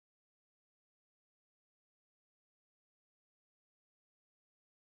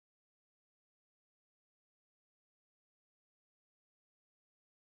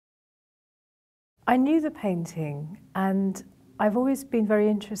I knew the painting, and I've always been very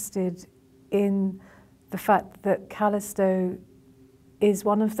interested in the fact that Callisto is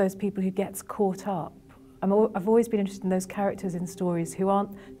one of those people who gets caught up. I've always been interested in those characters in stories who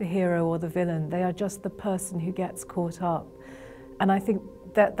aren't the hero or the villain. They are just the person who gets caught up. And I think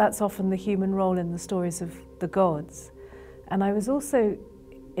that that's often the human role in the stories of the gods. And I was also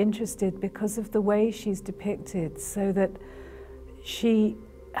interested because of the way she's depicted, so that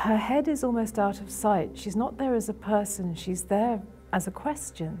her head is almost out of sight. She's not there as a person, she's there as a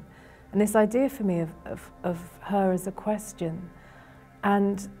question. And this idea for me of her as a question.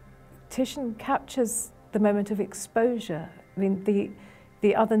 And Titian captures the moment of exposure. I mean,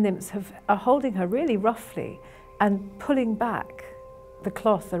 the other nymphs are holding her really roughly and pulling back the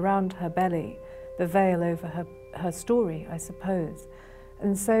cloth around her belly, the veil over her story, I suppose.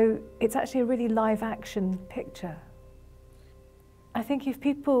 And so it's actually a really live action picture. I think if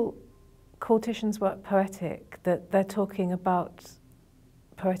people call Titian's work poetic, that they're talking about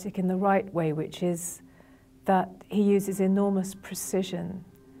poetic in the right way, which is that he uses enormous precision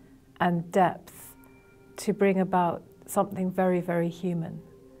and depth to bring about something very, very human,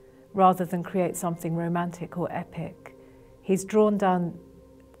 rather than create something romantic or epic. He's drawn down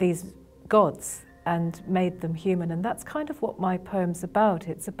these gods and made them human, and that's kind of what my poem's about.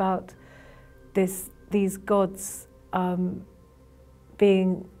 It's about these gods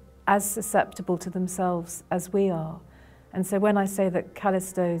being as susceptible to themselves as we are. And so when I say that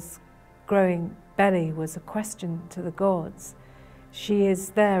Callisto's growing belly was a question to the gods, she is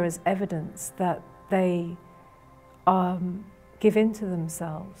there as evidence that they give in to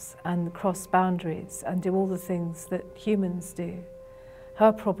themselves and cross boundaries and do all the things that humans do.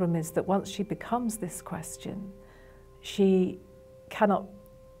 Her problem is that once she becomes this question, she cannot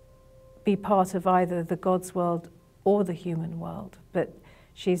be part of either the gods' world or the human world, but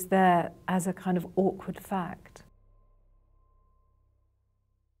she's there as a kind of awkward fact.